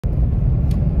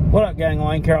What up, gang?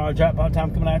 Lane Carolina Jackpot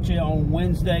time coming at you on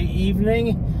Wednesday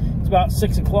evening. It's about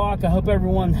 6 o'clock. I hope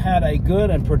everyone had a good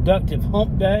and productive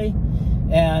hump day,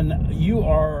 and you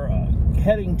are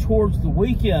heading towards the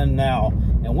weekend now.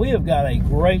 And we have got a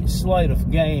great slate of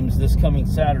games this coming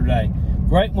Saturday.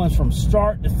 Great ones from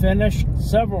start to finish.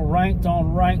 Several ranked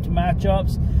on ranked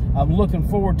matchups. I'm looking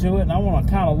forward to it, and I want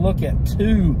to kind of look at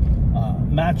two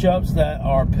matchups that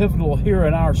are pivotal here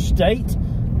in our state.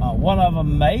 One of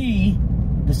them may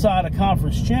decide a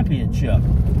conference championship.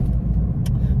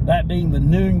 That being the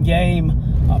noon game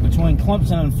between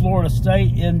Clemson and Florida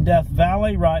State in Death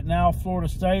Valley. Right now, Florida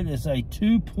State is a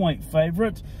 2-point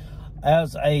favorite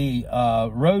as a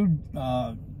road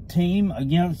team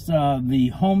against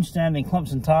the homestanding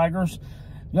Clemson Tigers.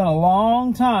 It's been a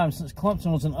long time since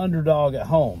Clemson was an underdog at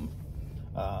home.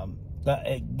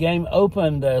 That game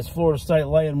opened as Florida State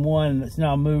laying 1, and it's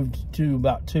now moved to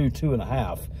about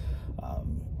 2.5.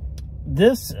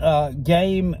 This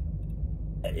game,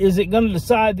 is it going to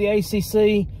decide the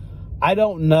ACC? I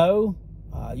don't know.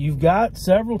 You've got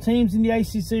several teams in the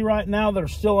ACC right now that are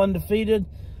still undefeated.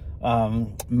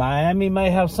 Miami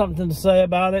may have something to say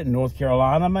about it. North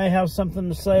Carolina may have something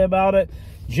to say about it.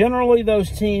 Generally, those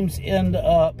teams end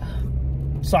up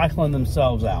cycling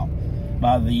themselves out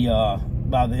by the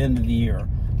end of the year.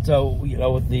 So, you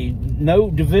know, with the no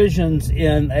divisions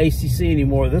in ACC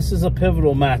anymore, this is a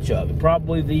pivotal matchup.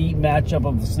 Probably the matchup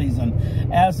of the season,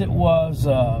 as it was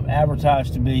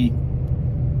advertised to be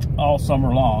all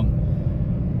summer long.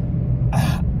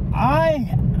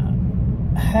 I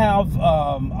have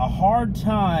a hard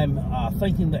time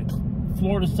thinking that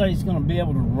Florida State's going to be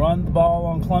able to run the ball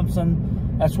on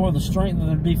Clemson. That's where the strength of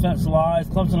their defense lies.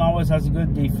 Clemson always has a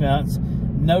good defense.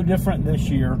 No different this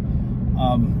year.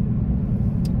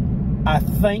 I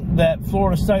think that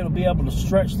Florida State will be able to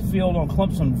stretch the field on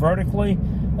Clemson vertically.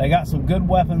 They got some good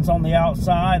weapons on the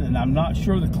outside, and I'm not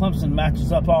sure that Clemson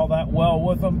matches up all that well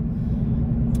with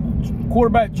them.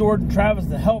 Quarterback Jordan Travis,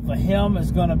 the health of him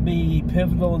is going to be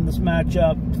pivotal in this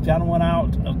matchup. Kind of went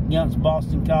out against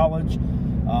Boston College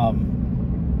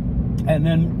and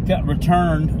then got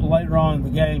returned later on in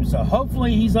the game. So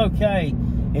hopefully he's okay.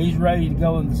 He's ready to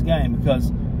go in this game,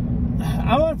 because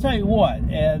I'm going to tell you what,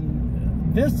 and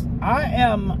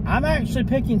I'm actually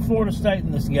picking Florida State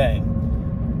in this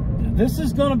game. This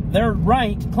is they're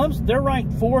ranked. Clemson, they're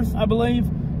ranked 4th, I believe.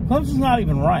 Clemson's not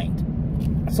even ranked.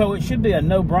 So it should be a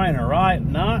no-brainer, right?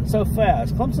 Not so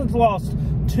fast. Clemson's lost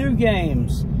 2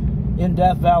 games in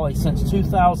Death Valley since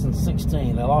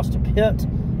 2016. They lost to Pitt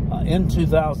in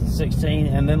 2016,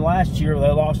 and then last year they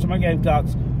lost to my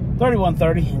Gamecocks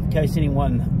 31-30, in case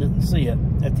anyone didn't see it,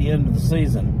 at the end of the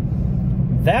season.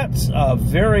 That's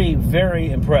very,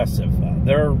 very impressive.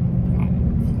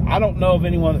 I don't know of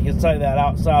anyone that can say that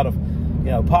outside of, you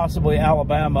know, possibly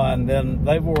Alabama, and then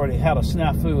they've already had a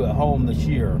snafu at home this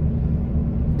year.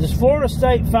 Does Florida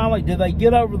State finally, do they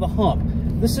get over the hump?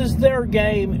 This is their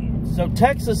game. So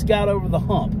Texas got over the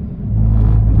hump,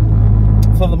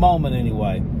 for the moment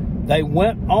anyway. They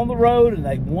went on the road and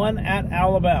they won at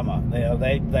Alabama.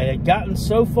 They had gotten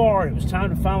so far, it was time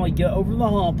to finally get over the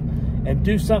hump and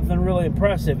do something really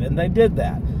impressive, and they did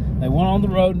that. They went on the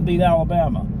road and beat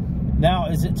Alabama. Now,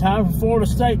 is it time for Florida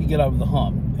State to get over the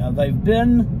hump? Now, they've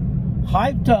been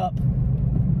hyped up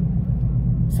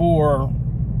for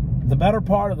the better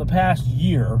part of the past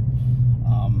year,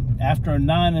 after a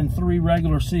 9-3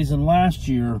 regular season last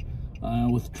year,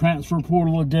 with transfer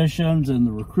portal additions and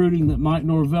the recruiting that Mike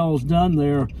Norvell has done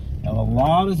there. A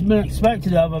lot has been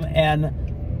expected of them, and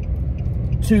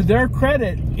to their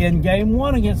credit, in game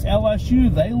 1 against LSU,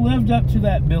 they lived up to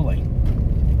that billing.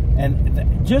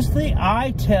 And just the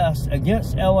eye test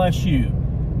against LSU,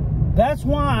 that's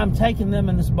why I'm taking them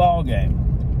in this ball game.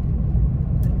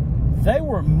 They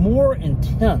were more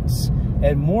intense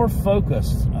and more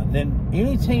focused than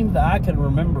any team that I can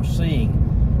remember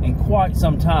seeing in quite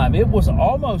some time. It was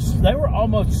almost, they were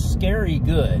almost scary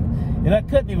good. And I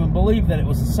couldn't even believe that it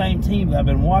was the same team that I've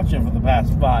been watching for the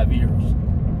past 5 years.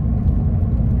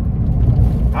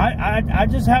 I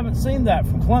just haven't seen that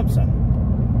from Clemson.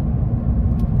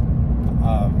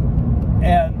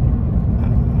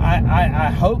 And I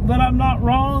hope that I'm not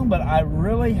wrong, but I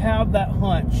really have that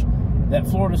hunch that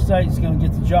Florida State's going to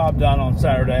get the job done on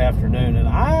Saturday afternoon. And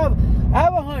I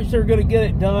have a hunch they're going to get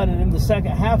it done, and in the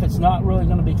second half, it's not really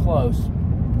going to be close.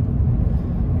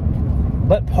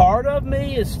 But part of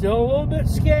me is still a little bit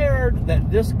scared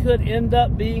that this could end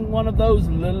up being one of those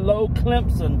little old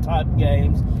Clemson type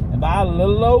games. And by a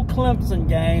little old Clemson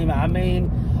game, I mean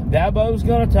Dabo's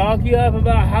going to talk you up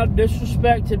about how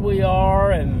disrespected we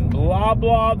are and blah,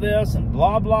 blah this and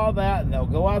blah, blah that. And they'll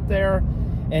go out there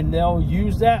and they'll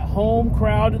use that home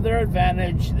crowd to their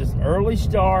advantage, this early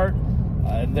start,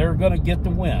 and they're going to get the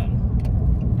win.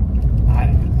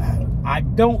 I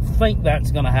don't think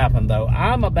that's going to happen, though.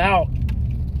 I'm about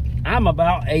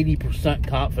 80%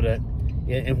 confident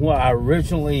in what I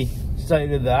originally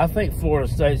stated, that I think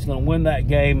Florida State's going to win that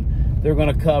game. They're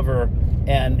going to cover,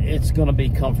 and it's going to be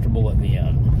comfortable at the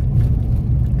end.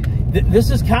 This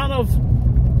is kind of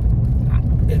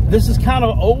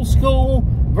old school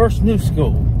versus new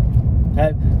school.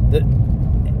 Okay?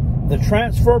 The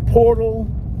transfer portal,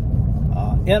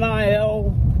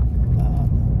 NIL,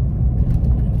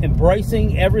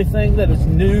 embracing everything that is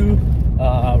new,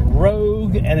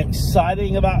 rogue, and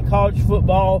exciting about college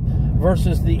football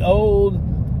versus the old,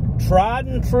 tried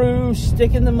and true,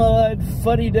 stick in the mud,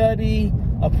 fuddy-duddy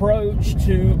approach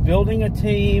to building a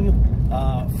team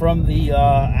from the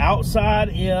outside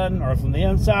in or from the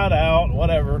inside out,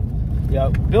 whatever. You know,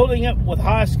 building it with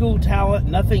high school talent,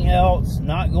 nothing else,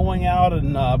 not going out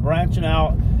and branching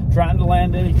out, trying to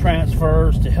land any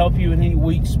transfers to help you in any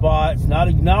weak spots, not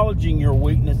acknowledging your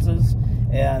weaknesses,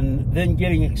 and then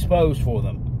getting exposed for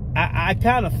them. I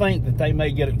kind of think that they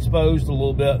may get exposed a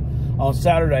little bit on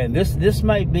Saturday, and this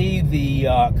may be the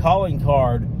calling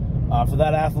card for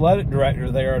that athletic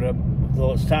director there.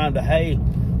 So it's time to, hey,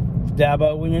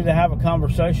 Dabo, we need to have a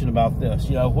conversation about this.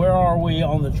 You know, where are we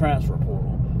on the transfer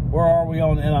portal? Where are we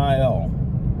on NIL?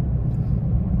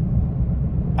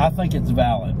 I think it's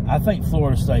valid. I think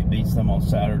Florida State beats them on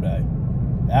Saturday.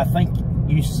 I think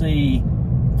you see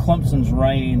Clemson's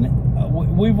reign.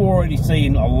 We've already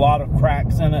seen a lot of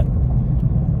cracks in it.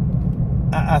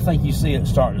 I think you see it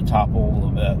starting to topple a little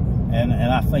bit. And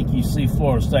I think you see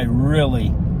Florida State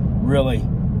really, really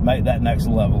make that next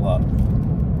level up.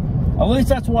 At least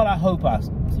that's what I hope I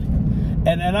see.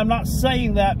 And I'm not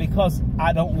saying that because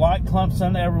I don't like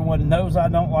Clemson. Everyone knows I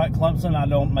don't like Clemson. I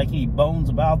don't make any bones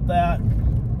about that.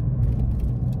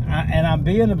 And I'm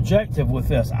being objective with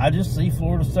this. I just see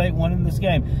Florida State winning this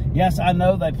game. Yes, I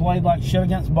know they played like shit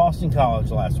against Boston College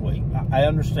last week. I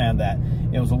understand that.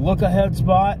 It was a look-ahead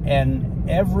spot, and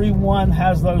everyone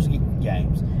has those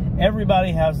games.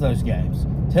 Everybody has those games.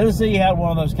 Tennessee had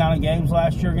one of those kind of games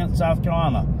last year against South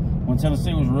Carolina when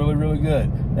Tennessee was really, really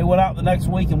good. They went out the next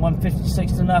week and won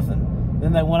 56-0.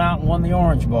 Then they went out and won the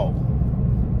Orange Bowl.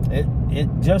 It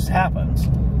just happens.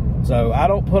 So I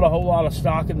don't put a whole lot of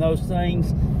stock in those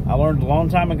things. I learned a long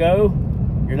time ago,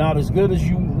 you're not as good as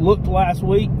you looked last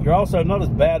week. You're also not as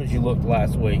bad as you looked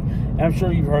last week. And I'm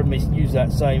sure you've heard me use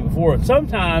that saying before. And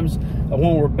sometimes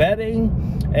when we're betting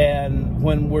and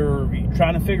when we're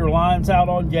trying to figure lines out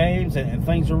on games and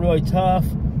things are really tough,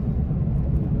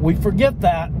 we forget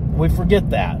that. We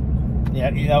forget that. Yeah,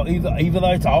 you know, even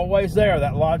though it's always there,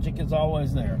 that logic is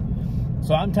always there.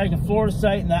 So I'm taking Florida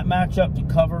State in that matchup to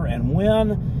cover and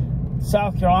win.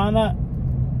 South Carolina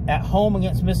at home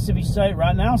against Mississippi State.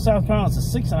 Right now, South Carolina's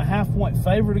a 6.5-point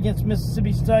favorite against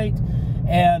Mississippi State.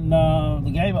 And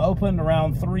the game opened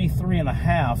around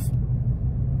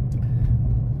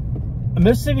 3.5.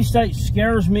 Mississippi State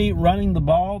scares me running the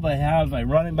ball. They have a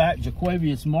running back,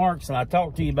 Jaquavius Marks, and I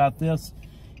talked to you about this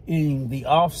in the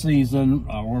offseason,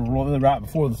 really right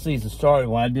before the season started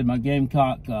when I did my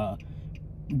Gamecock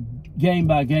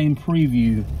game-by-game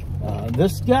preview.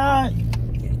 This guy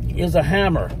is a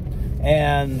hammer,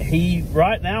 and he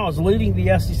right now is leading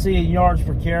the SEC in yards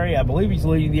per carry. I believe he's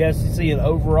leading the SEC in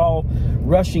overall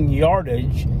rushing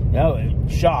yardage. You know,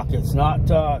 shock, it's not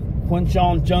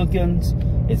Quinshon Junkins,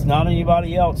 it's not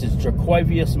anybody else, it's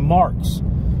Jaquavius Marks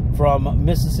from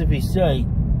Mississippi State.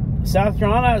 South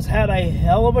Carolina has had a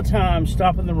hell of a time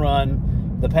stopping the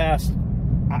run the past,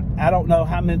 I don't know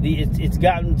how many, it's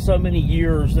gotten so many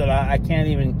years that I can't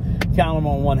even count them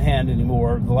on one hand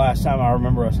anymore. The last time I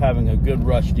remember us having a good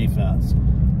rush defense.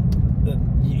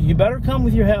 You better come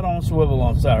with your head on a swivel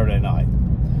on Saturday night.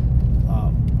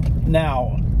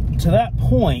 Now, to that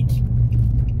point,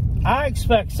 I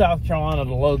expect South Carolina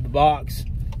to load the box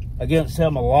against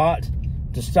them a lot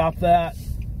to stop that,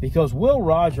 because Will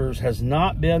Rogers has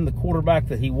not been the quarterback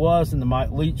that he was in the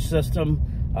Mike Leach system.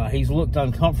 He's looked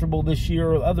uncomfortable this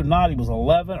year. The other night he was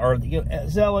 11, or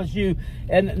it's LSU.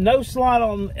 And no slight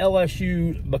on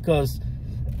LSU because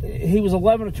he was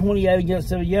 11 of 28 against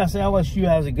them. Yes, LSU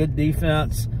has a good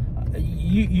defense.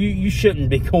 You shouldn't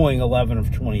be going 11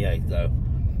 of 28, though.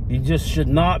 You just should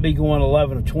not be going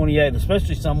 11 of 28,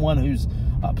 especially someone who's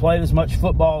played as much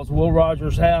football as Will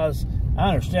Rogers has. I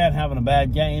understand having a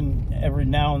bad game every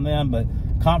now and then, but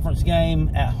conference game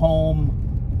at home,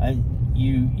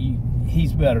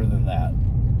 he's better than that.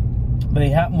 But he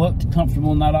hadn't looked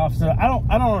comfortable in that offset. I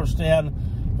don't understand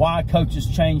why coaches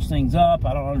change things up.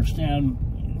 I don't understand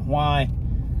why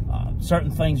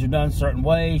certain things are done certain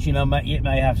ways. You know, it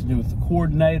may have to do with the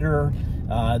coordinator.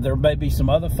 There may be some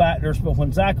other factors, but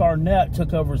when Zach Arnett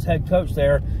took over as head coach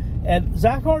there, and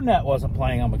Zach Arnett wasn't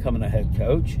planning on becoming a head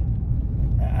coach.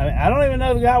 I don't even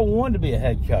know the guy wanted to be a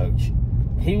head coach.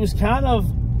 He was kind of,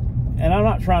 and I'm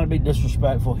not trying to be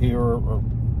disrespectful here or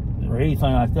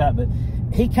anything like that, but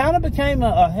he kind of became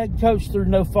a head coach through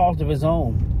no fault of his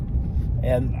own.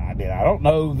 And, I mean, I don't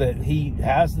know that he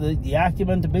has the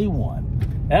acumen to be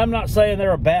one. And I'm not saying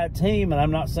they're a bad team, and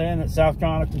I'm not saying that South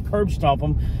Carolina can curb stomp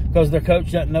them because their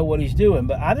coach doesn't know what he's doing.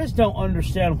 But I just don't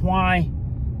understand why.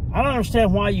 I don't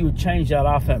understand why you would change that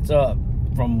offense up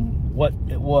from what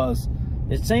it was.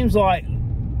 It seems like, you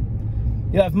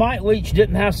know, if Mike Leach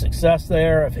didn't have success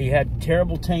there, if he had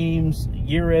terrible teams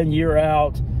year in, year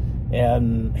out,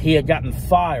 and he had gotten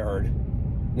fired,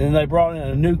 then they brought in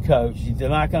a new coach. They're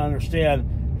not going to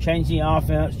understand. Change the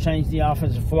offense, change the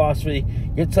offensive philosophy,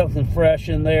 get something fresh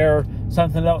in there,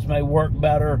 something else may work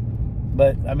better.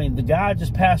 But, I mean, the guy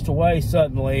just passed away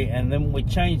suddenly, and then we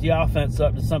changed the offense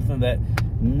up to something that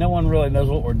no one really knows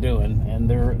what we're doing, and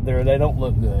they don't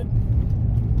look good.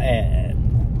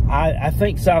 And I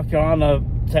think South Carolina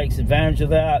takes advantage of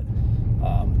that.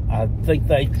 I think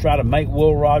they try to make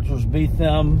Will Rogers beat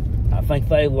them. I think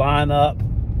they line up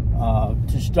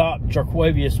to stop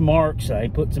Jarquavius Marks. He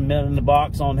put some men in the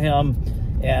box on him,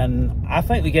 and I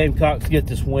think the Gamecocks get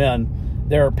this win.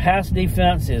 Their pass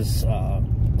defense is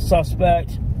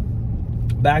suspect.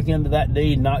 Back into that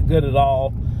D, not good at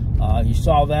all. You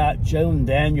saw that. Jalen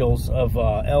Daniels of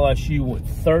LSU went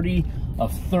 30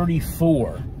 of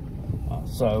 34.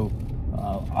 So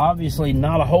obviously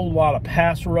not a whole lot of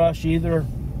pass rush either.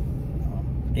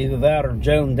 Either that or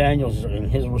Jalen Daniels and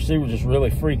his receivers just really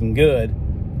freaking good.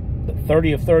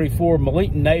 30 of 34.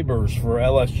 Malik Neighbors for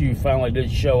LSU finally did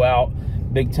show out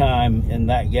big time in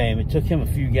that game. It took him a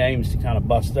few games to kind of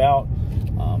bust out,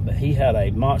 but he had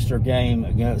a monster game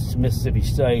against Mississippi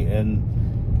State. And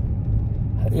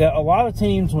yeah, a lot of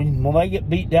teams, when they get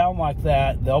beat down like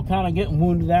that, they'll kind of get in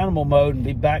wounded animal mode and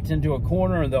be backed into a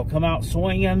corner, and they'll come out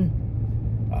swinging.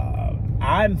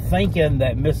 I'm thinking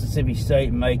that Mississippi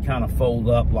State may kind of fold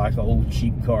up like an old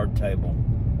cheap card table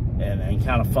and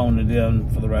kind of phone it in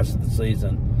for the rest of the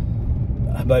season.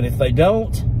 But if they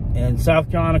don't, and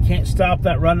South Carolina can't stop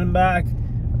that running back,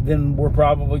 then we're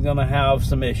probably going to have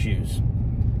some issues.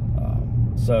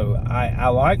 So I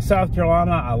like South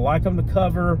Carolina. I like them to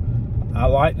cover. I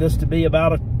like this to be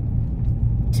about a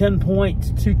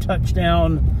 10-point,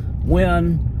 2-touchdown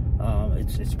win.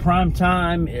 It's prime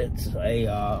time. It's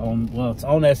it's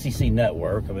on SEC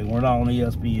Network. I mean, we're not on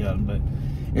ESPN, but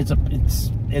it's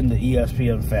in the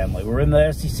ESPN family. We're in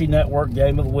the SEC Network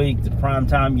game of the week, the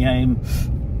primetime game.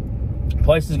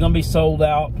 Place is going to be sold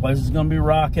out. Place is going to be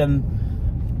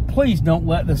rocking. Please don't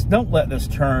let this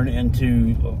turn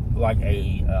into like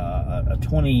a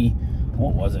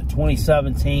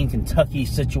 2017 Kentucky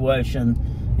situation.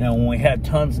 You know, when we had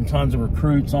tons and tons of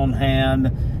recruits on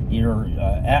hand. You're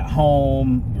at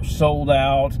home. You're sold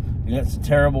out against a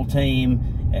terrible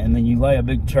team, and then you lay a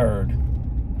big turd.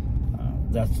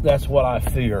 That's what I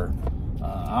fear.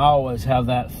 I always have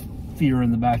that fear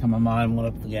in the back of my mind when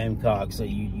up the Gamecocks. So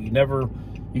you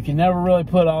can never really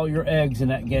put all your eggs in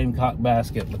that Gamecock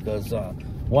basket, because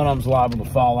one of them's liable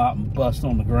to fall out and bust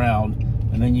on the ground,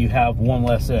 and then you have one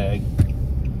less egg.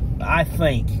 I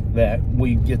think that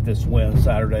we get this win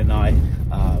Saturday night.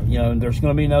 You know, there's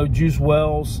going to be no Juice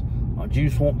Wells.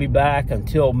 Juice won't be back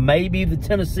until maybe the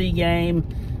Tennessee game,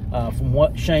 from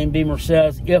what Shane Beamer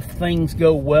says, if things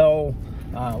go well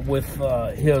with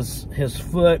his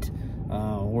foot.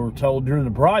 We were told during the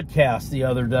broadcast the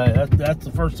other day, that's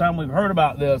the first time we've heard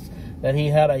about this, that he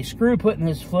had a screw put in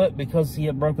his foot because he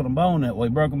had broken a bone. He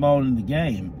broke a bone in the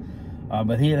game.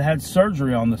 But he had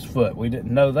surgery on this foot. We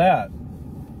didn't know that.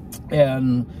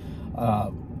 And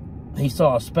he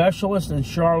saw a specialist in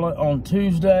Charlotte on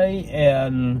Tuesday,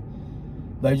 and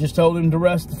they just told him to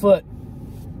rest the foot,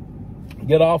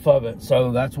 get off of it.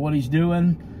 So that's what he's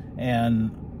doing,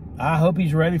 and I hope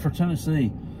he's ready for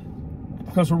Tennessee,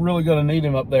 because we're really going to need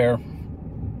him up there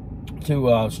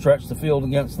to stretch the field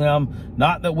against them.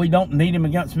 Not that we don't need him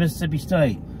against Mississippi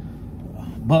State,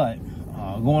 but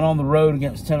going on the road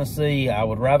against Tennessee, I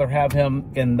would rather have him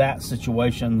in that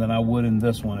situation than I would in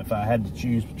this one if I had to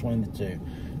choose between the two.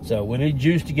 So we need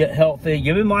Juice to get healthy.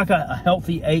 Give him like a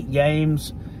healthy 8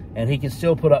 games, and he can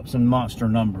still put up some monster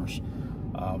numbers.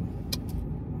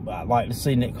 I'd like to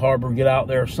see Nick Harbor get out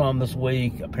there some this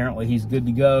week. Apparently he's good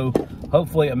to go.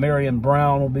 Hopefully Amarian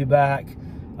Brown will be back,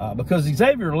 because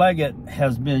Xavier Leggett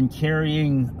has been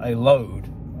carrying a load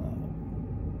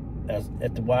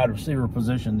at the wide receiver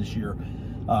position this year.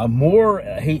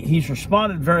 He's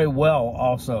responded very well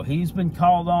also. He's been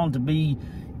called on to be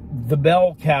the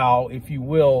bell cow, if you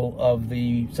will, of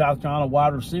the South Carolina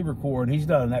wide receiver corps, and he's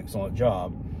done an excellent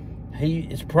job. He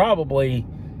is probably,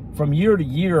 from year to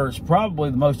year, is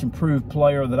probably the most improved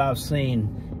player that I've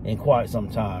seen in quite some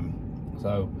time.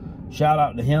 So, shout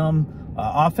out to him.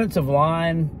 Offensive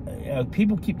line,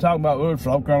 people keep talking about, oh,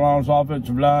 South Carolina's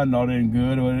offensive line not any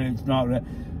good, or it's not.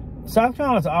 South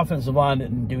Carolina's offensive line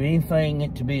didn't do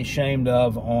anything to be ashamed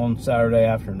of on Saturday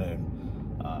afternoon.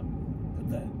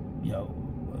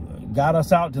 Got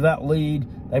us out to that lead.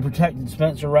 They protected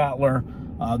Spencer Rattler.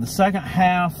 The second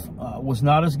half was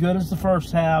not as good as the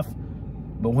first half,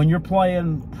 but when you're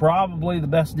playing probably the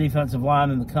best defensive line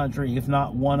in the country, if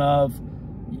not one of,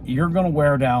 you're going to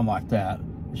wear down like that,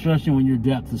 especially when your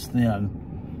depth is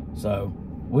thin. So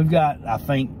we've got, I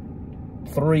think,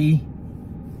 3,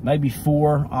 maybe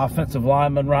 4 offensive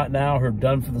linemen right now who are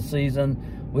done for the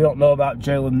season. We don't know about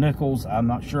Jalen Nichols. I'm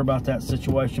not sure about that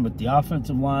situation, but the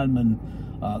offensive linemen,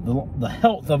 the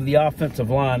health of the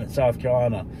offensive line at South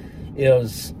Carolina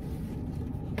is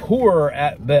poor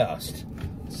at best.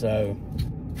 So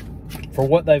for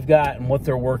what they've got and what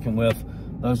they're working with,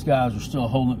 those guys are still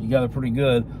holding it together pretty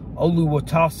good.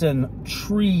 Oluwatosin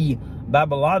Tree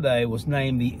Babalade was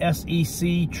named the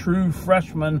SEC True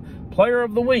Freshman Player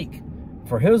of the Week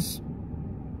for his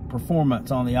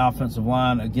performance on the offensive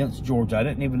line against Georgia. I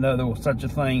didn't even know there was such a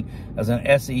thing as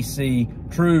an SEC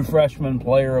True Freshman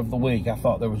Player of the Week. I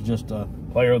thought there was just a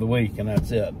Player of the Week and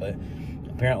that's it. But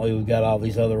apparently we've got all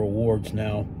these other awards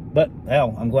now. But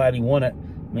hell, I'm glad he won it.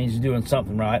 It means he's doing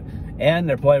something right. And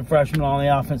they're playing freshmen on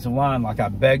the offensive line like I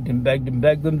begged them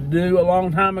to do a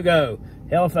long time ago.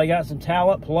 Hell, if they got some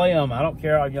talent, play them. I don't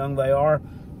care how young they are.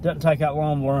 Doesn't take that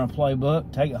long to learn a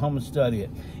playbook. Take it home and study it.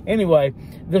 Anyway,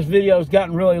 this video has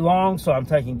gotten really long, so I'm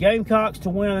taking Gamecocks to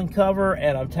win and cover,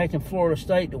 and I'm taking Florida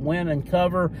State to win and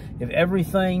cover. If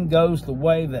everything goes the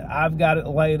way that I've got it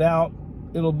laid out,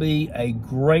 it'll be a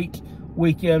great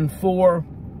weekend for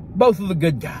both of the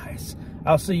good guys.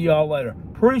 I'll see you all later.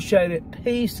 Appreciate it.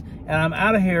 Peace. And I'm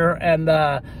out of here. And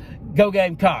go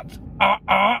Gamecocks.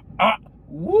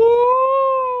 Woo!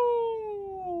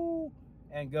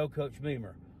 And go Coach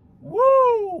Beamer.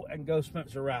 Woo! And go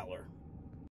Spencer Rattler.